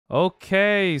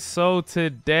Okay, so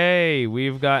today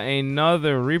we've got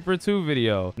another Reaper 2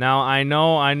 video. Now, I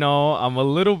know, I'm a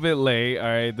little bit late, all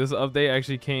right? This update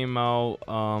actually came out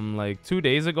like 2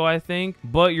 days ago, I think.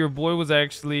 But your boy was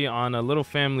actually on a little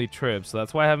family trip, so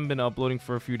that's why I haven't been uploading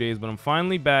for a few days. But I'm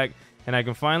finally back, and I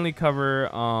can finally cover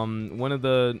one of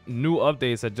the new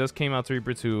updates that just came out to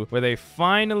Reaper 2, where they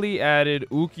finally added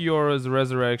Ulquiorra's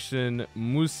Resurrection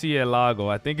Murcielago.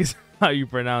 I think is how you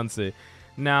pronounce it.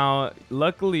 Now,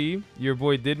 luckily, your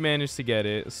boy did manage to get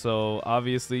it, so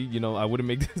obviously, you know, I wouldn't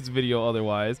make this video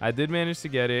otherwise. I did manage to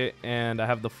get it, and I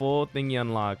have the full thingy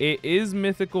unlocked. It is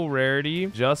mythical rarity,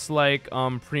 just like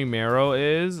Primero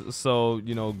is, so,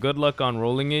 you know, good luck on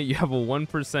rolling it. You have a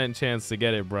 1% chance to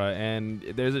get it, bruh, and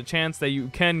there's a chance that you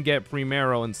can get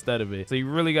Primero instead of it, so you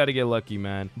really got to get lucky,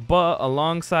 man. But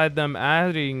alongside them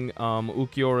adding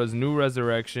Ulquiorra's new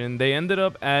resurrection, they ended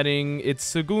up adding its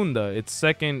Segunda, its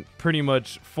second pretty much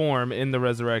form in the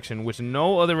resurrection, which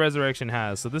no other resurrection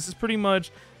has. So this is pretty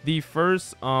much the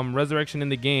first resurrection in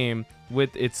the game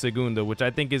with its Segunda, which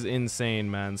I think is insane,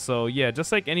 man. So yeah,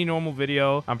 just like any normal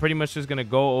video, I'm pretty much just gonna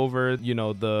go over, you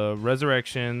know, the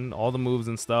resurrection, all the moves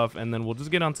and stuff, and then we'll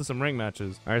just get onto some rank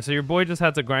matches. All right, so your boy just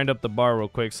had to grind up the bar real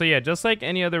quick. So yeah, just like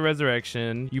any other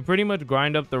resurrection, you pretty much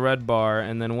grind up the red bar,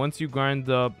 and then once you grind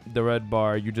up the red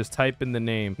bar, you just type in the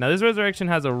name. Now this resurrection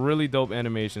has a really dope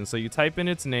animation. So you type in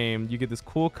its name, you get this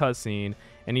cool cutscene,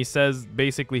 and he says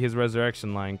basically his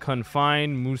resurrection line,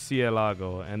 confine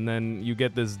Murcielago, and then you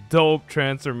get this dope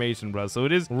transformation, bro. So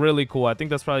it is really cool. I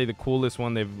think that's probably the coolest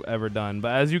one they've ever done.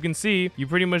 But as you can see, you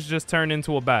pretty much just turn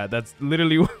into a bat. That's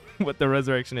literally what the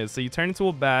resurrection is. So you turn into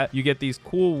a bat, you get these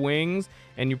cool wings,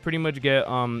 and you pretty much get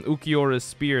Ulquiorra's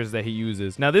spears that he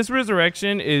uses. Now this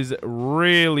resurrection is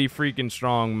really freaking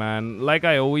strong, man. Like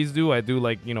I always do, I do,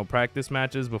 like, you know, practice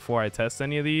matches before I test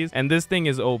any of these, and this thing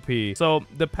is OP. So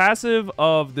the passive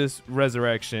of this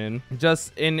resurrection,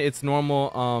 just in its normal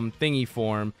thingy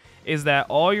form, is that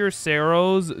all your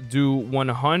Ceros do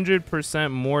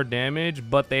 100% more damage,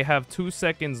 but they have 2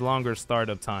 seconds longer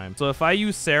startup time. So if I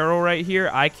use Cero right here,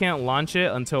 I can't launch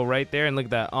it until right there, and look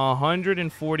at that,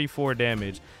 144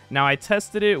 damage. Now I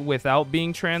tested it without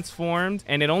being transformed,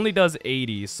 and it only does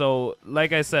 80. So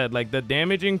like I said, like, the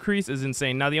damage increase is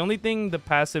insane. Now the only thing the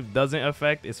passive doesn't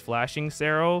affect is flashing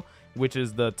Cero, which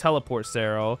is the teleport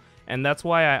Cero. And that's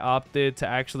why I opted to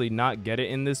actually not get it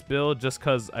in this build, just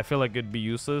because I feel like it'd be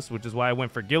useless, which is why I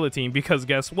went for Guillotine, because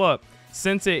guess what?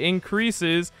 Since it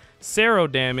increases Cero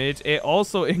damage, it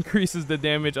also increases the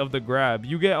damage of the grab.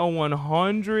 You get a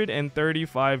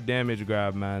 135 damage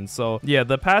grab, man. So yeah,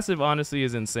 the passive honestly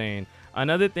is insane.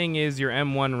 Another thing is your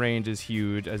M1 range is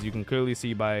huge, as you can clearly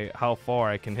see by how far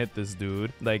I can hit this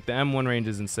dude. Like, the M1 range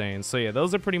is insane. So yeah,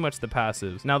 those are pretty much the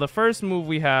passives. Now the first move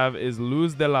we have is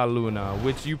Luz de la Luna,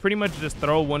 which you pretty much just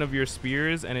throw one of your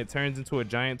spears and it turns into a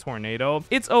giant tornado.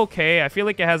 It's okay. I feel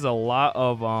like it has a lot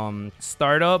of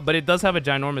startup, but it does have a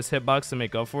ginormous hitbox to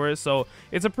make up for it. So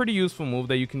it's a pretty useful move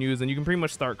that you can use, and you can pretty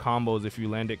much start combos if you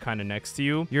land it kind of next to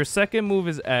you. Your second move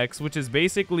is X, which is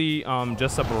basically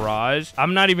just a barrage.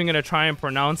 I'm not even gonna try and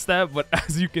pronounce that, but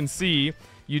as you can see,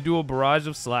 you do a barrage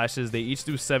of slashes. They each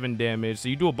do 7 damage, so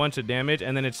you do a bunch of damage,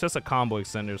 and then it's just a combo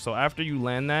extender. So after you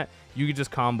land that, you can just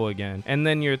combo again. And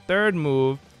then your third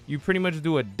move, you pretty much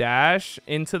do a dash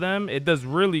into them. It does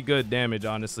really good damage,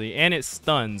 honestly, and it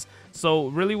stuns. So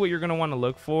really what you're going to want to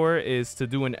look for is to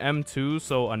do an M2,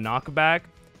 so a knockback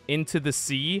into the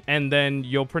C, and then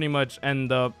you'll pretty much end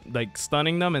up like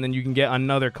stunning them, and then you can get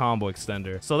another combo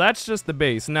extender. So that's just the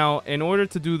base. Now in order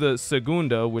to do the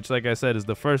Segunda, which like I said is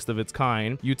the first of its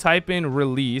kind, you type in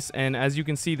release, and as you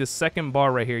can see, the second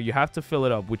bar right here, you have to fill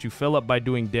it up, which you fill up by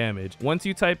doing damage. Once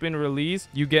you type in release,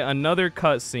 you get another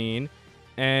cutscene,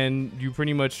 and you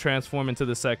pretty much transform into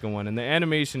the second one, and the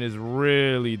animation is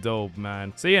really dope,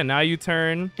 man. So yeah, now you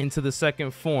turn into the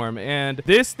second form, and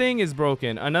this thing is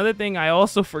broken. Another thing I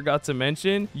also forgot to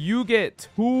mention, you get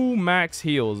 2 max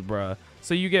heals, bruh.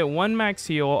 So you get 1 max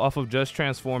heal off of just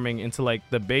transforming into like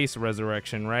the base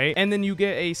resurrection, right? And then you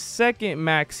get a second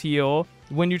max heal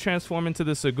when you transform into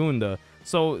the Segunda.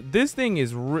 So this thing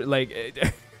is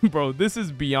like bro, this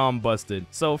is beyond busted.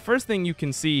 So first thing you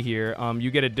can see here, you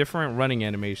get a different running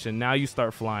animation. Now you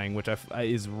start flying, which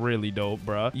is really dope,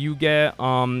 bruh. You get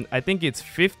I think it's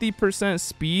 50%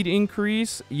 speed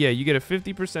increase. Yeah, you get a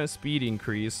 50% speed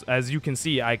increase. As you can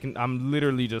see, I'm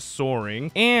literally just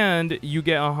soaring, and you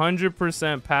get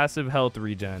 100% passive health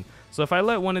regen. So if I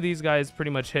let one of these guys pretty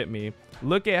much hit me,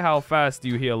 look at how fast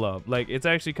you heal up. Like, it's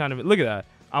actually kind of, look at that.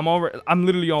 I'm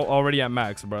literally already at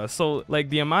max, bro. So like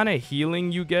the amount of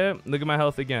healing you get, look at my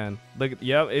health again. Look,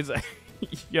 yep, it's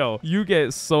Yo, you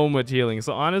get so much healing.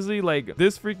 So honestly, like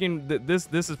this freaking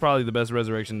this is probably the best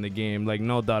resurrection in the game, like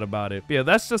no doubt about it. But yeah,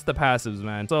 that's just the passives,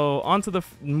 man. So onto the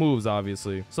moves,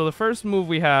 obviously. So the first move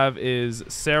we have is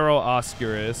Cerro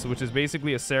Oscurus, which is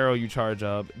basically a Cerro you charge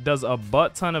up. Does a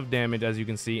butt ton of damage, as you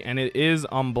can see, and it is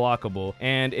unblockable,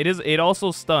 and it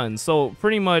also stuns. So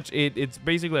pretty much it's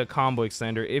basically a combo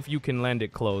extender if you can land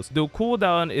it close. The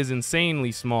cooldown is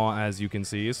insanely small, as you can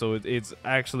see, so it's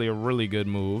actually a really good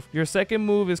move. Your second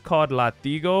move is called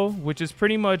Latigo, which is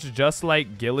pretty much just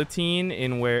like Guillotine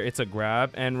in where it's a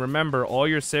grab. And remember, all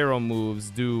your Cerro moves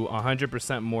do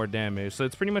 100% more damage. So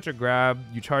it's pretty much a grab.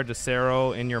 You charge a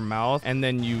Cerro in your mouth and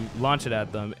then you launch it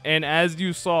at them. And as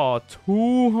you saw,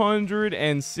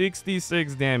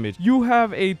 266 damage. You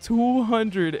have a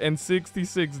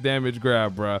 266 damage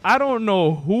grab, bro. I don't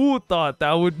know who thought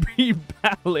that would be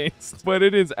balanced, but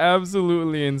it is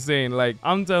absolutely insane. Like,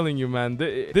 I'm telling you, man,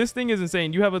 this thing is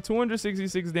insane. You have a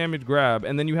 266 damage grab,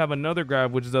 and then you have another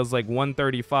grab which does like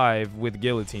 135 with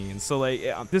Guillotine. So like,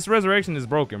 this resurrection is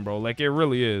broken, bro. Like, it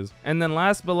really is. And then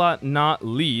last but not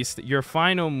least, your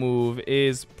final move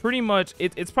is pretty much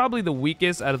it's probably the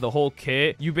weakest out of the whole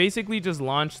kit. You basically just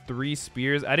launch 3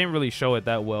 spears. I didn't really show it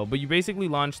that well, but you basically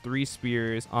launch 3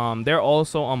 spears. They're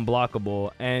also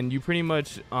unblockable, and you pretty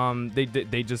much they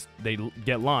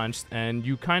get launched, and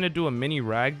you kind of do a mini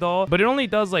ragdoll, but it only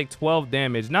does like 12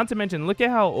 damage. Not to mention, look at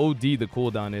how OD the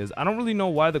cooldown is. I don't really know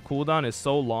why the cooldown is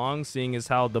so long, seeing as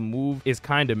how the move is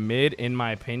kind of mid, in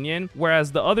my opinion,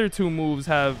 whereas the other 2 moves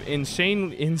have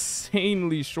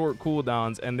insanely short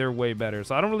cooldowns, and they're way better.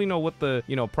 So I don't really know what the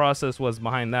process was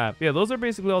behind that. But yeah, those are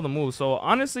basically all the moves. So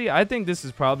honestly, I think this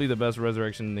is probably the best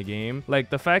resurrection in the game. Like,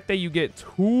 the fact that you get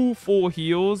 2 full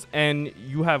heals and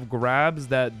you have grabs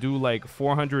that do like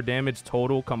 400 damage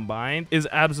total combined is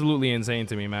absolutely insane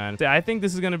to me, man. So I think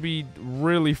this is gonna be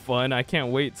really fun. I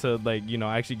can't wait to, like,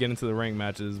 actually get into the rank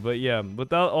matches. But yeah,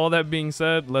 without all that being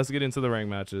said, let's get into the rank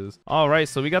matches. All right,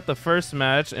 so we got the first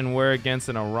match, and we're against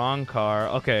an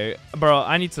Arankar. Okay, bro,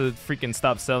 I need to freaking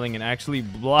stop selling and actually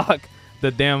block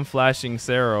the damn flashing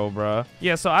Cerro, bro.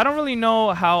 Yeah, so I don't really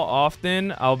know how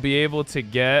often I'll be able to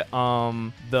get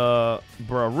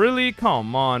really?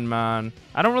 Come on, man.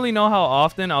 I don't really know how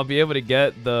often I'll be able to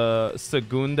get the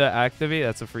Segunda activate.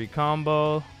 That's a free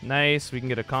combo. Nice. We can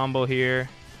get a combo here.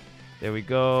 There we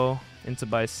go. Into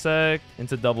bisect,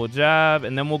 into double jab,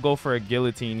 and then we'll go for a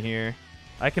guillotine here.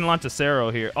 I can launch a Cerro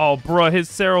here. Oh, bro, his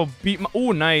Cerro beat my...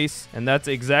 Oh, nice. And that's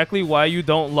exactly why you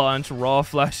don't launch raw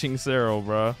flashing Cerro,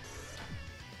 bro.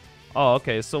 Oh,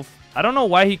 okay. So I don't know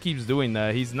why he keeps doing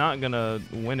that. He's not gonna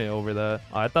win it over that.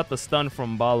 I thought the stun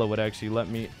from Bala would actually let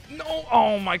me... No!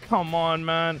 Oh, my... Come on,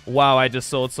 man. Wow, I just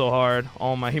sold so hard.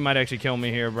 Oh, my... He might actually kill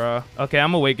me here, bro. Okay,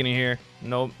 I'm awakening here.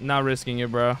 Nope, not risking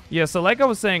it, bro. Yeah, so like I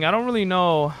was saying, I don't really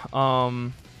know...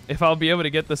 if I'll be able to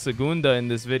get the Segunda in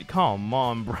this vid. Come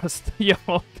on, bro. Yo,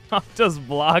 just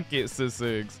block it,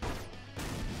 Cisix.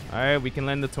 All right, we can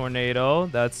land the tornado.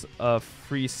 That's a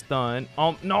free stun.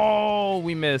 Oh, no,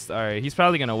 we missed. All right, he's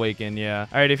probably going to awaken, yeah.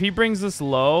 All right, if he brings us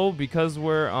low, because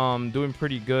we're doing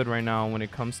pretty good right now when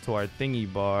it comes to our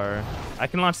thingy bar, I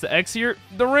can launch the X here.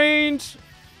 The range.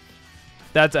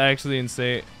 That's actually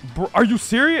insane. Bro, are you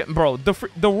serious? Bro, the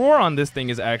roar on this thing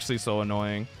is actually so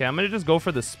annoying. Okay, I'm going to just go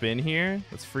for the spin here.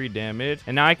 That's free damage.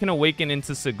 And now I can awaken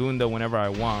into Segunda whenever I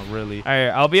want, really. All right,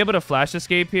 I'll be able to flash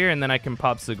escape here, and then I can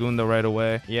pop Segunda right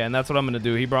away. Yeah, and that's what I'm going to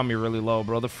do. He brought me really low,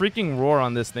 bro. The freaking roar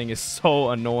on this thing is so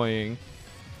annoying.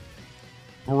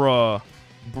 Bruh.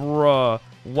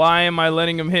 Why am I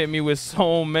letting him hit me with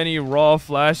so many raw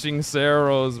flashing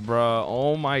Cerros, bro?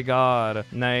 Oh my god.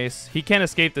 Nice. He can't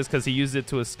escape this because he used it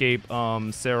to escape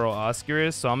Cerro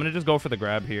Oscurus. So I'm going to just go for the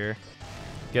grab here.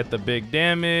 Get the big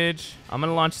damage. I'm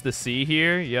going to launch the C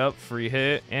here. Yep, free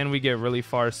hit. And we get really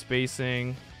far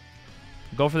spacing.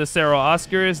 Go for the Cerro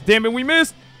Oscurus. Damn it, we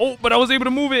missed. Oh, but I was able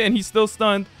to move it and he's still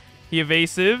stunned. He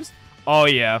evasives. Oh,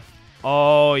 yeah.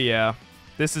 Oh, yeah.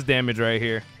 This is damage right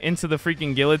here. Into the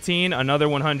freaking guillotine. Another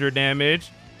 100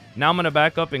 damage. Now I'm going to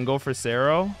back up and go for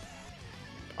Cerro.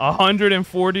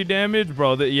 140 damage.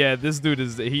 Bro, yeah, this dude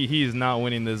is... He is not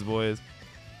winning this, boys.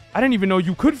 I didn't even know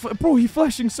you could... Bro, he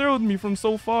flashing Cerro'd me from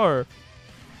so far.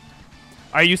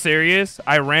 Are you serious?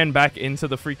 I ran back into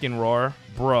the freaking roar.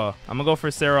 Bruh. I'm going to go for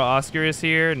Cerro Oscurus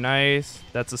here. Nice.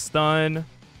 That's a stun.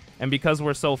 And because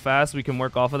we're so fast, we can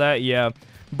work off of that. Yeah.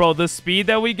 Bro, the speed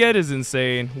that we get is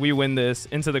insane. We win this.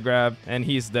 Into the grab, and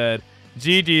he's dead.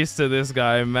 GG's to this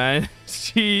guy, man.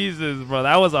 Jesus, bro.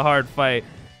 That was a hard fight.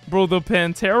 Bro, the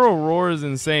Pantera roar is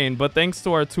insane, but thanks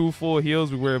to our 2 full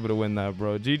heals, we were able to win that,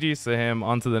 bro. GG's to him.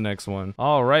 On to the next one.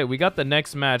 All right, we got the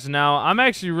next match. Now, I'm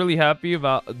actually really happy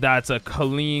about... That's a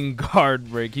clean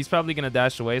guard break. He's probably going to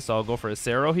dash away, so I'll go for a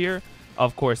Cero here.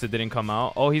 Of course, it didn't come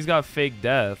out. Oh, he's got fake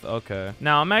death. Okay.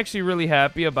 Now, I'm actually really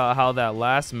happy about how that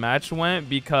last match went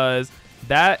because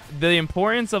the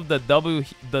importance of the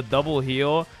double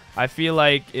heal, I feel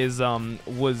like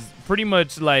was pretty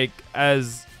much like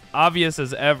as obvious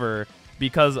as ever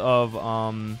because of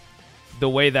the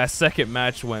way that second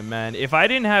match went, man. If I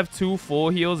didn't have 2 full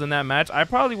heals in that match, I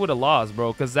probably would have lost,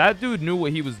 bro, because that dude knew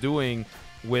what he was doing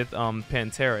with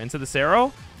Pantera. Into the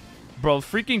Cero. Bro,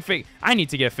 freaking fake. I need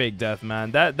to get fake death,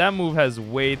 man. That move has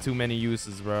way too many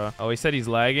uses, bro. Oh, he said he's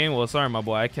lagging. Well, sorry, my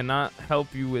boy. I cannot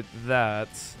help you with that.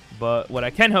 But what I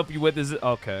can help you with is...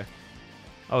 Okay.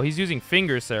 Oh, he's using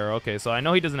finger Cero. Okay, so I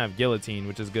know he doesn't have guillotine,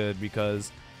 which is good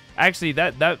because... Actually,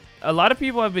 that a lot of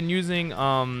people have been using...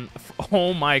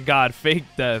 oh, my God. Fake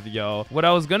death, yo. What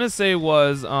I was going to say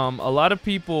was a lot of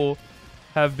people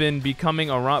have been becoming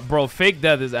around... Bro, fake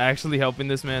death is actually helping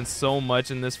this man so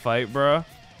much in this fight, bro.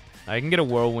 I can get a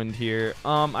whirlwind here.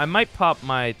 I might pop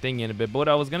my thing in a bit, but what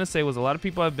I was gonna say was a lot of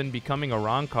people have been becoming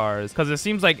Arancars because it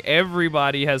seems like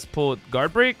everybody has pulled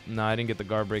guard break. No, I didn't get the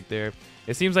guard break there.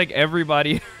 It seems like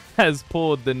everybody has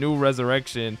pulled the new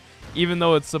Resurrection, even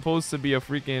though it's supposed to be a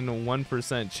freaking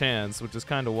 1% chance, which is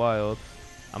kind of wild.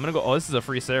 I'm gonna go. Oh, this is a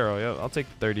free Cero. Yeah, I'll take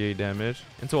 38 damage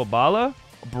into a Bala.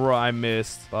 Bro, I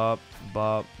missed. Bop,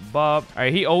 bop, bop. All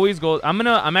right, he always goes. I'm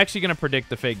actually gonna predict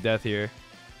the fake death here.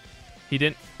 He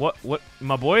didn't. What?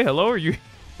 My boy, hello? Are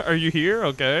you here?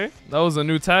 Okay. That was a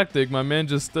new tactic. My man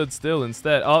just stood still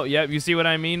instead. Oh, yeah. You see what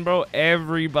I mean, bro?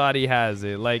 Everybody has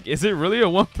it. Like, is it really a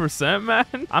 1%,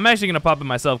 man? I'm actually going to pop it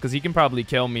myself because he can probably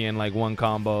kill me in, like, 1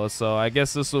 combo. So I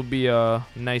guess this will be a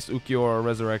nice Ulquiorra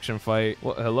resurrection fight.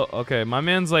 What? Hello? Okay. My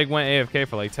man's, like, went AFK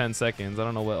for, like, 10 seconds. I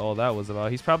don't know what all that was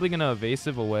about. He's probably going to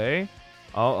evasive away.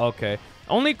 Oh, okay.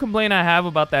 Only complaint I have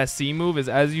about that C move is,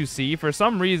 as you see, for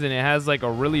some reason it has like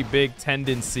a really big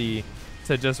tendency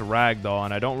to just ragdoll,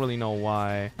 and I don't really know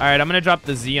why. All right, I'm gonna drop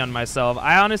the Z on myself.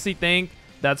 I honestly think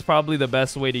that's probably the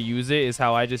best way to use it, is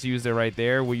how I just used it right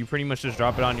there, where you pretty much just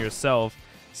drop it on yourself.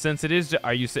 Since it is,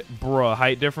 are you, bro,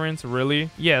 height difference,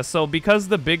 really? Yeah, so because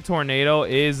the big tornado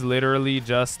is literally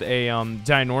just a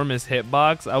ginormous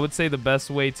hitbox, I would say the best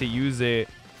way to use it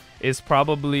is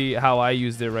probably how I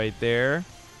used it right there.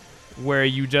 Where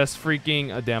you just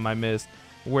freaking... damn, I missed.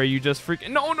 Where you just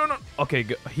freaking... No. Okay,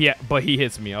 good. Yeah, but he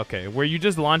hits me. Okay, where you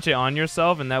just launch it on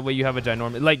yourself, and that way you have a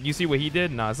ginormous... Like, you see what he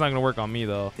did? Nah, it's not gonna work on me,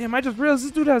 though. Damn, I just realized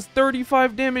this dude has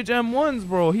 35 damage M1s,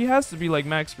 bro. He has to be, like,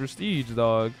 max prestige,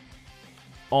 dog.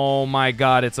 Oh, my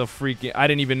God. It's a freaking... I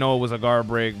didn't even know it was a guard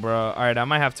break, bro. All right, I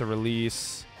might have to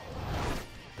release...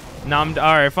 Nah, all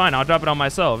right, fine. I'll drop it on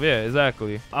myself. Yeah,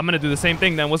 exactly. I'm gonna do the same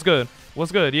thing, then. What's good?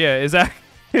 What's good? Yeah, exactly.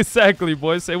 Exactly,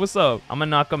 boys. Say what's up. I'm gonna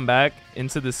knock him back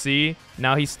into the C.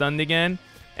 Now he's stunned again.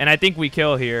 And I think we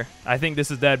kill here. I think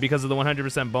this is dead because of the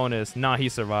 100% bonus. Nah, he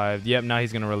survived. Yep, now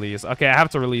he's gonna release. Okay, I have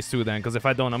to release too then, because if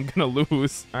I don't, I'm gonna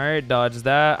lose. All right, dodge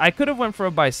that. I could have went for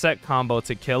a bisect combo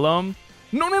to kill him.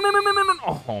 No.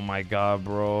 Oh my God,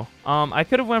 bro. I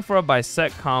could have went for a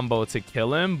bisect combo to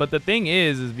kill him, but the thing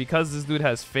is because this dude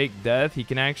has fake death, he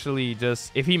can actually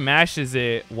just, if he mashes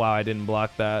it, wow, I didn't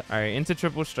block that. All right, into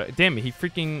triple strike. Damn it, he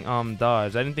freaking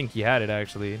dodged. I didn't think he had it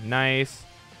actually. Nice.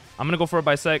 I'm gonna go for a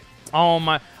bisect. Oh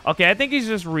my. Okay, I think he's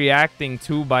just reacting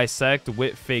to bisect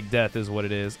with fake death is what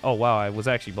it is. Oh wow, I was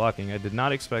actually blocking. I did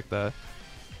not expect that.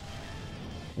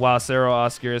 Wow, Cero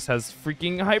Oscarus has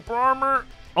freaking hyper armor.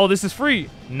 Oh, this is free.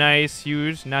 Nice,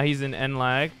 huge. Now he's in end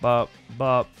lag. Bop,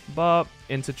 bop, bop.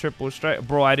 Into triple strike.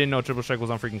 Bro, I didn't know triple strike was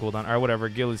on freaking cooldown. All right, whatever.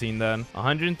 Guillotine then.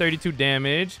 132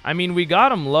 damage. I mean, we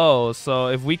got him low, so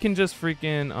if we can just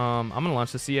freaking... I'm gonna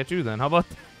launch the C at you then. How about...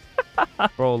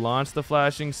 Bro, launch the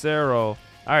flashing Cero. All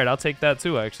right, I'll take that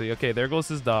too, actually. Okay, there goes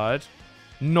his dodge.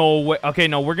 No way. Okay,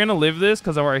 no, we're gonna live this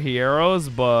because of our heroes,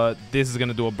 but this is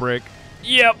gonna do a brick.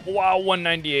 Yep, wow,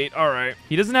 198. All right.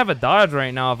 He doesn't have a dodge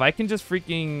right now. If I can just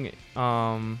freaking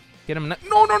get him...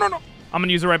 No. I'm going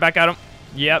to use it right back at him.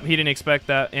 Yep, he didn't expect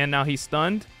that. And now he's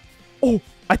stunned. Oh,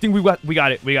 I think we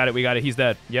got it. He's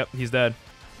dead. Yep, he's dead.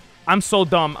 I'm so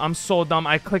dumb.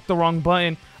 I clicked the wrong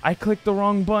button.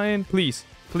 Please.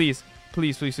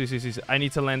 I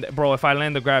need to land. Bro, if I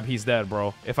land the grab, he's dead,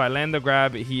 bro. If I land the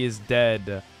grab, he is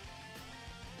dead.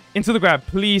 Into the grab.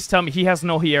 Please tell me he has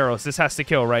no hieros. This has to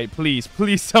kill, right? Please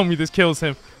tell me this kills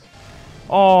him.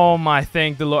 Oh my,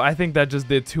 thank the Lord. I think that just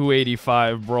did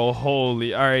 285, bro.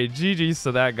 Holy. All right, GG's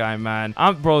to that guy, man.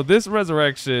 Bro, this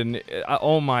resurrection,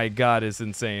 oh my God, is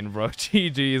insane, bro.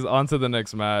 GG's. On to the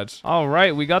next match. All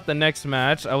right, we got the next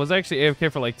match. I was actually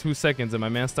AFK for like 2 seconds and my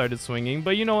man started swinging,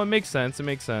 but you know, it makes sense. It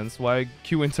makes sense. Why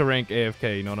queue into rank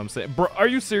AFK? You know what I'm saying? Bro, are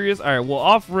you serious? All right, well,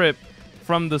 off rip,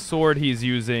 from the sword he's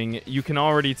using, you can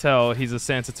already tell he's a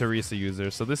Santa Teresa user.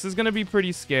 So this is going to be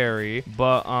pretty scary,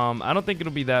 but I don't think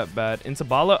it'll be that bad. Into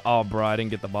Bala. Oh, bro, I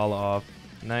didn't get the Bala off.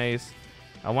 Nice.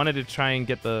 I wanted to try and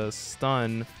get the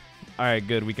stun. All right,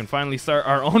 good. We can finally start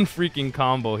our own freaking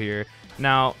combo here.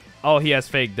 Now, oh, he has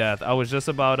fake death. I was just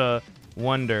about to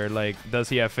wonder, like, does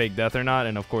he have fake death or not?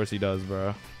 And of course he does,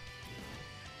 bro.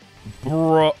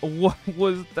 Bro, what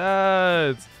was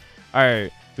that? All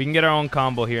right. We can get our own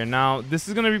combo here. Now, this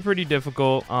is going to be pretty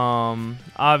difficult,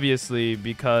 obviously,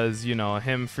 because, you know,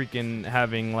 him freaking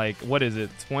having, like, what is it,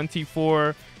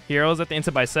 24 heroes at the into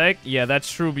bisect? Yeah,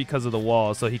 that's true because of the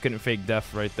wall, so he couldn't fake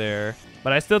death right there.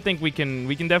 But I still think we can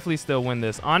definitely still win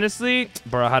this. Honestly,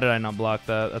 bro, how did I not block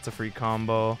that? That's a free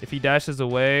combo. If he dashes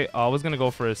away, oh, I was going to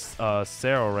go for a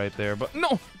Sarrow right there, but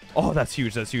no! Oh, that's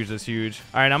huge. That's huge. That's huge.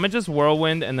 All right, I'm gonna just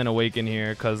whirlwind and then awaken here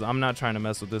because I'm not trying to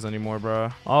mess with this anymore, bro.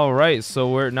 All right, so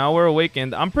we're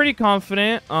awakened. I'm pretty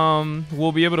confident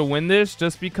we'll be able to win this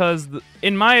just because,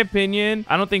 in my opinion,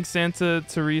 I don't think Santa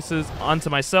Teresa's onto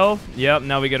myself. Yep,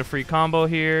 now we get a free combo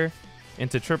here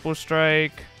into triple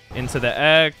strike, into the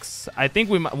X. I think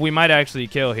we might actually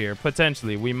kill here.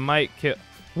 Potentially, we might kill.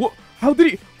 What? How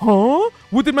did he? Huh?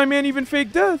 What did my man even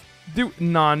fake death? Dude,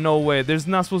 nah, no way. There's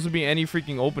not supposed to be any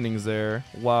freaking openings there.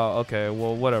 Wow, okay,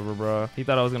 well, whatever, bro. He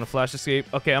thought I was gonna flash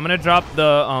escape. Okay, I'm gonna drop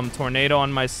the tornado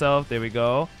on myself. There we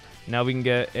go. Now we can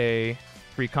get a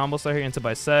free combo start here into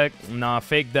bisect. Nah,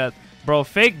 fake death. Bro,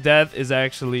 fake death is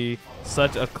actually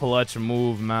such a clutch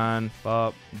move, man.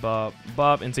 Bop, bop,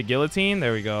 bop. Into guillotine.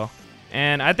 There we go.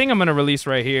 And I think I'm going to release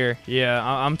right here. Yeah,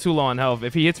 I'm too low on health.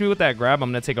 If he hits me with that grab, I'm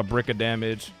going to take a brick of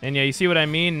damage. And yeah, you see what I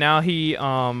mean? Now he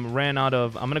ran out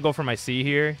of... I'm going to go for my C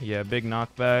here. Yeah, big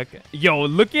knockback. Yo,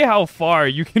 look at how far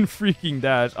you can freaking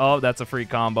dash. Oh, that's a free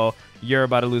combo. You're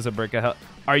about to lose a brick of health.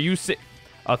 Are you sick?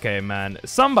 Okay, man.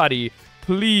 Somebody...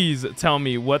 please tell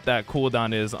me what that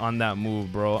cooldown is on that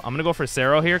move, bro. I'm going to go for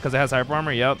Sarrow here because it has hyper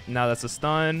armor. Yep. Now that's a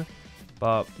stun.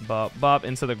 Bop, bop, bop.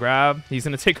 Into the grab. He's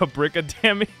going to take a brick of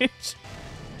damage.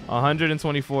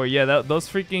 124. Yeah, those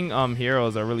freaking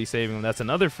heroes are really saving him. That's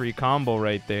another free combo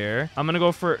right there. I'm going to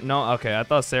go for... no, okay. I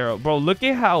thought Sarrow. Bro, look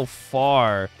at how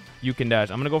far you can dash.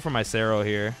 I'm going to go for my Sarrow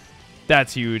here.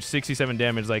 That's huge. 67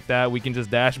 damage like that. We can just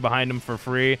dash behind him for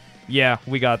free. Yeah,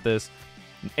 we got this.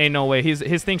 Ain't no way.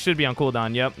 His thing should be on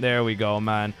cooldown. Yep, there we go,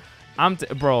 man.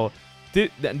 Bro,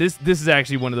 this is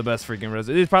actually one of the best freaking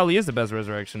it probably is the best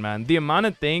resurrection, man. The amount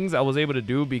of things I was able to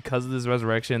do because of this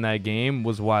resurrection in that game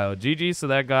was wild. GG's to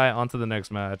that guy. On to the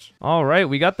next match. All right,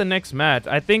 we got the next match.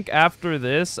 I think after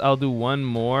this I'll do one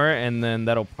more and then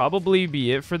that'll probably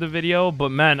be it for the video. But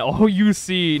man, all you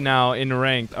see now in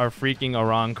ranked are freaking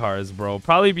Aran cars, bro.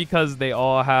 Probably because they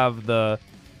all have the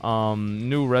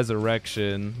new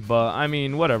resurrection, but I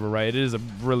mean, whatever, right? It is a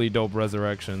really dope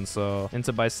resurrection. So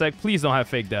into bisect, please don't have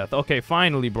fake death. Okay,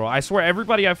 finally, bro. I swear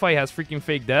everybody I fight has freaking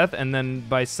fake death, and then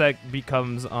bisect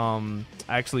becomes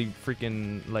actually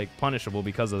freaking like punishable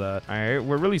because of that. All right,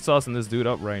 we're really saucing this dude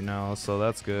up right now, so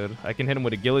that's good. I can hit him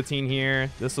with a guillotine here.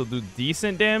 This will do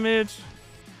decent damage.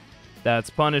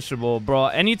 That's punishable, bro.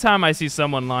 Anytime I see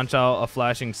someone launch out a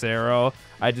flashing Sarrow,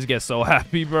 I just get so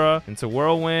happy, bro. Into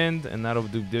whirlwind, and that'll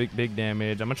do big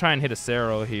damage. I'm gonna try and hit a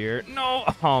Sarrow here. No,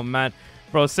 oh man,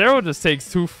 bro, Sarrow just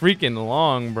takes too freaking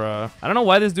long, bro. I don't know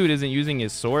why this dude isn't using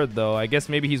his sword though. I guess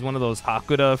maybe he's one of those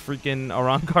Hakuda freaking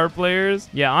Arankar players.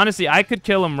 Yeah, honestly, I could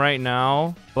kill him right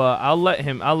now, but I'll let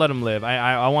him live.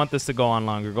 I want this to go on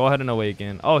longer. Go ahead and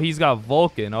awaken. Oh, he's got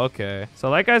Vulcan. Okay. So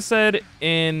like I said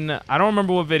in, I don't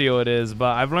remember what video it is,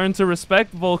 but I've learned to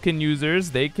respect Vulcan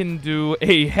users. They can do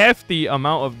a hefty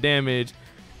amount of damage.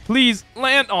 Please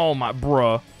land. Oh my,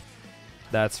 bruh.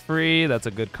 That's free. That's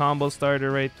a good combo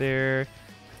starter right there.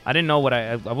 I didn't know what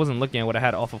I wasn't looking at what I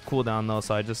had off of cooldown though,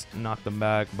 so I just knocked them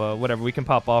back. But whatever, we can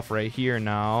pop off right here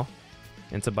now.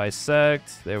 Into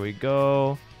bisect. There we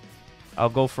go. I'll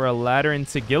go for a ladder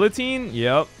into guillotine.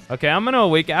 Yep. Okay, I'm gonna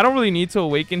awaken. I don't really need to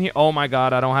awaken here. Oh my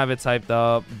god, I don't have it typed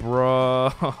up,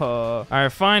 bro. All right,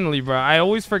 finally, bro. I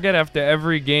always forget after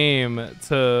every game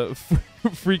to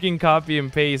freaking copy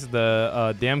and paste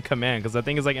the damn command because I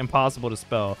think it's like impossible to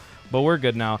spell. But we're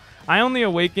good now. I only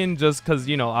awakened just because,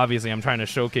 you know, obviously I'm trying to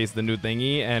showcase the new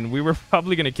thingy. And we were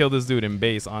probably going to kill this dude in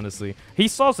base, honestly.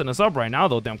 He's saucing us up right now,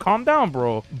 though. Damn, calm down,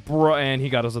 bro. Bro, and he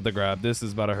got us with the grab. This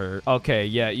is about to hurt. Okay,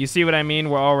 yeah, you see what I mean?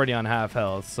 We're already on half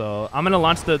health. So I'm going to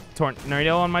launch the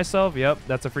tornado on myself. Yep,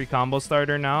 that's a free combo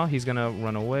starter now. He's going to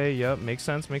run away. Yep, makes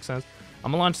sense, makes sense.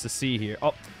 I'm going to launch the C here.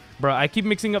 Oh. Bro, I keep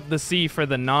mixing up the C for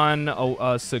the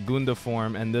non-Segunda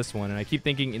form and this one. And I keep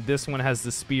thinking this one has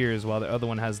the spears while the other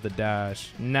one has the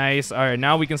dash. Nice. All right,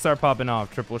 now we can start popping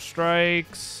off. Triple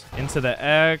strikes. Into the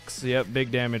X. Yep, big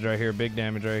damage right here. Big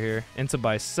damage right here. Into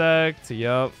bisect.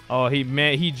 Yep. Oh,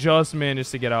 he just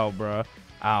managed to get out, bro.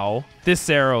 Ow. This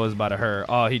arrow is about to hurt.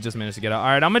 Oh, he just managed to get out. All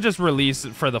right, I'm going to just release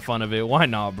it for the fun of it. Why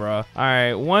not, bro? All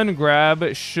right, one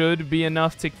grab should be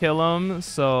enough to kill him.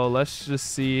 So let's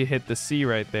just see. Hit the C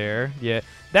right there. Yeah.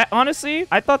 That, honestly,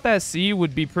 I thought that C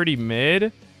would be pretty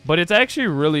mid. But it's actually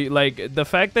really, like, the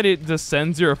fact that it just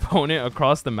sends your opponent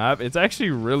across the map, it's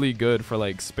actually really good for,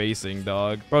 like, spacing,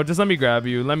 dog. Bro, just let me grab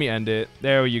you. Let me end it.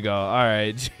 There you go. All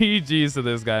right, GG's to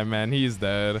this guy, man. He's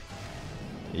dead.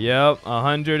 Yep,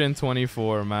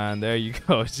 124, man. There you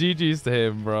go. GG's to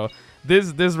him, bro.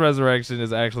 This resurrection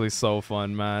is actually so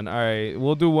fun, man. All right,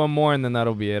 we'll do one more and then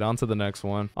that'll be it. On to the next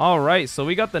one. All right, so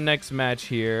we got the next match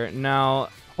here. Now,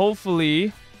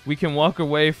 hopefully we can walk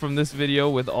away from this video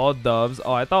with all dubs.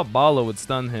 Oh, I thought Bala would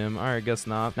stun him. All right, guess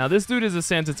not. Now, this dude is a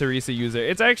Santa Teresa user.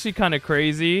 It's actually kind of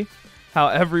crazy how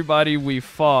everybody we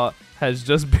fought has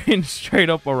just been straight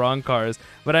up Arankars.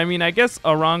 But I mean, I guess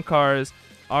Arankars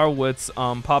are what's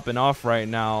popping off right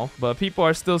now, but people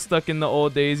are still stuck in the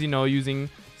old days, you know, using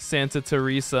Santa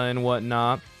Teresa and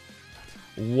whatnot.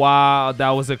 Wow, that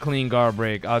was a clean guard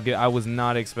break. I was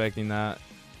not expecting that.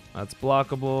 That's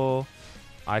blockable.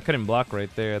 I couldn't block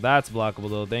right there. That's blockable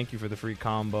though. Thank you for the free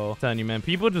combo. I'm telling you, man,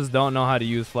 people just don't know how to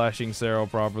use flashing Sero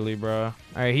properly, bro. All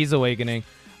right, he's awakening.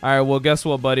 All right, well, guess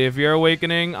what, buddy? If you're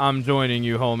awakening, I'm joining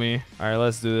you, homie. All right,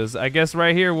 let's do this. I guess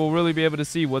right here, we'll really be able to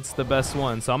see what's the best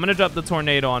one. So I'm going to drop the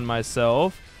tornado on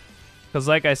myself. Because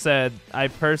like I said, I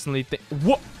personally think...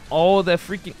 What? Oh, that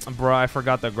freaking... Bro, I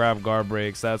forgot to grab guard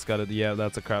breaks. That's got to... Yeah,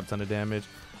 that's a crap ton of damage.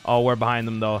 Oh, we're behind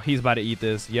them, though. He's about to eat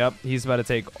this. Yep, he's about to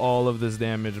take all of this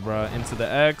damage, bro. Into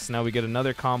the X. Now we get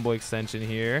another combo extension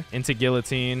here. Into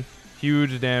guillotine.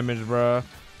 Huge damage, bro.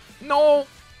 No!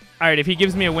 All right, if he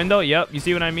gives me a window, yep, you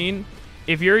see what I mean?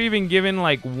 If you're even given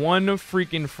like one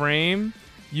freaking frame,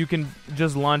 you can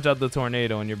just launch out the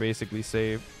tornado and you're basically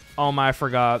safe. Oh my, I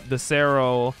forgot. The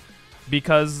Sero,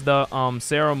 because the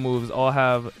Sero moves all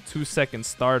have 2-second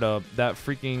startup, that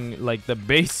freaking, like, the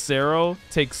base Sero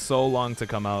takes so long to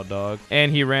come out, dog.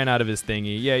 And he ran out of his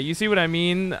thingy. Yeah, you see what I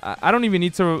mean? I don't even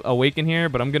need to awaken here,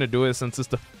 but I'm going to do it since it's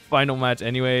the final match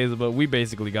anyways, but we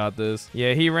basically got this.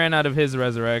 Yeah, he ran out of his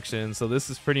resurrection, so this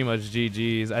is pretty much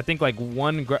GG's. I think like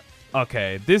one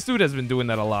okay, this dude has been doing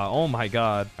that a lot. Oh my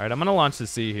god. All right, I'm gonna launch the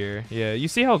C here. Yeah, you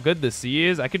see how good the C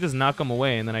is? I could just knock him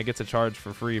away and then I get to charge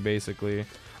for free basically.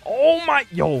 Oh my,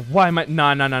 yo, why am I,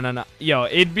 nah. Yo,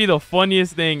 it'd be the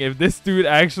funniest thing if this dude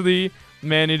actually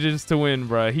manages to win,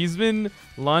 bro. He's been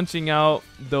launching out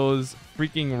those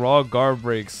freaking raw guard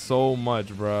breaks so much,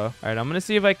 bro. All right, I'm gonna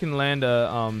see if I can land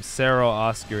a Sero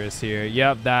Oscarus here.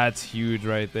 Yep, that's huge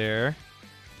right there.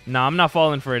 Nah, I'm not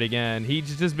falling for it again.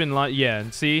 He's just been yeah,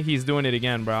 see, he's doing it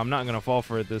again, bro. I'm not gonna fall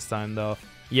for it this time though.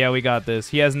 Yeah, we got this.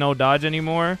 He has no dodge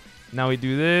anymore. Now we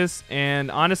do this, and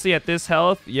honestly, at this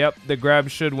health, yep, the grab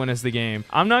should win us the game.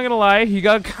 I'm not gonna lie, he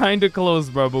got kind of close,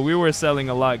 bro, but we were selling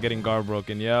a lot getting guard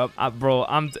broken. Yep,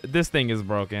 bro, this thing is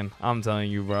broken. I'm telling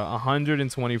you, bro.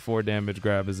 124 damage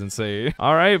grab is insane.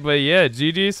 All right, but yeah,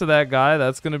 GG's to that guy.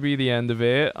 That's gonna be the end of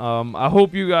it. I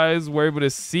hope you guys were able to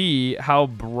see how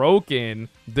broken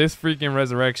this freaking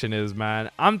resurrection is, man.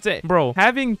 Bro,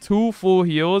 having 2 full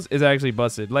heals is actually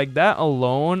busted. Like, that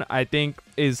alone, I think,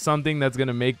 is something that's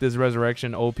gonna make this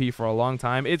resurrection OP for a long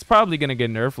time. It's probably gonna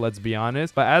get nerfed, let's be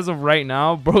honest, but as of right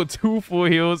now, bro, 2 full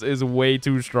heals is way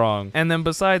too strong. And then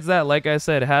besides that, like I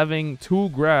said, having 2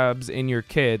 grabs in your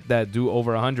kit that do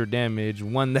over 100 damage,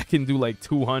 one that can do like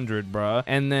 200, bruh,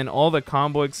 and then all the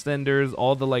combo extenders,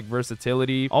 all the like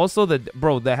versatility, also the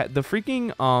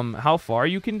freaking how far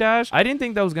you can dash. I didn't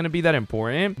think that was gonna be that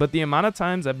important, but the amount of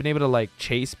times I've been able to like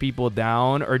chase people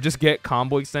down or just get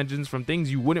combo extensions from things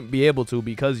you wouldn't be able to do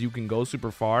because you can go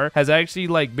super far has actually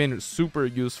like been super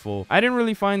useful. I didn't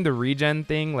really find the regen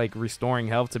thing, like restoring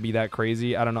health, to be that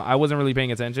crazy. I don't know, I wasn't really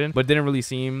paying attention, but didn't really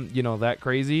seem, you know, that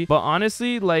crazy. But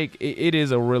honestly, like it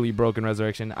is a really broken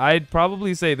resurrection. I'd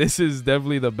probably say this is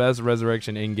definitely the best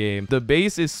resurrection in game. The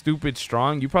base is stupid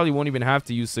strong. You probably won't even have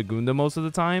to use Segunda most of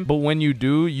the time, but when you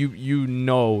do, you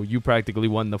know you practically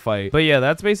won the fight. But yeah,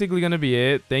 that's basically gonna be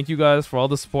it. Thank you guys for all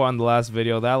the support on the last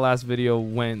video. That last video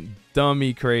went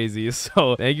dummy crazy,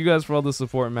 so thank you guys for all the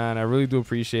support, man. I really do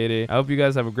appreciate it. I hope you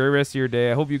guys have a great rest of your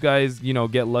day. I hope you guys, you know,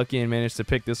 get lucky and manage to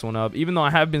pick this one up, even though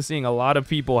I have been seeing a lot of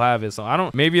people have it, so I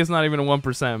don't, maybe it's not even a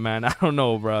 1%, man. I don't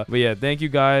know, bro. But yeah, thank you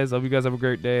guys. I hope you guys have a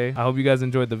great day. I hope you guys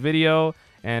enjoyed the video,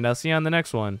 and I'll see you on the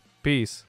next one. Peace.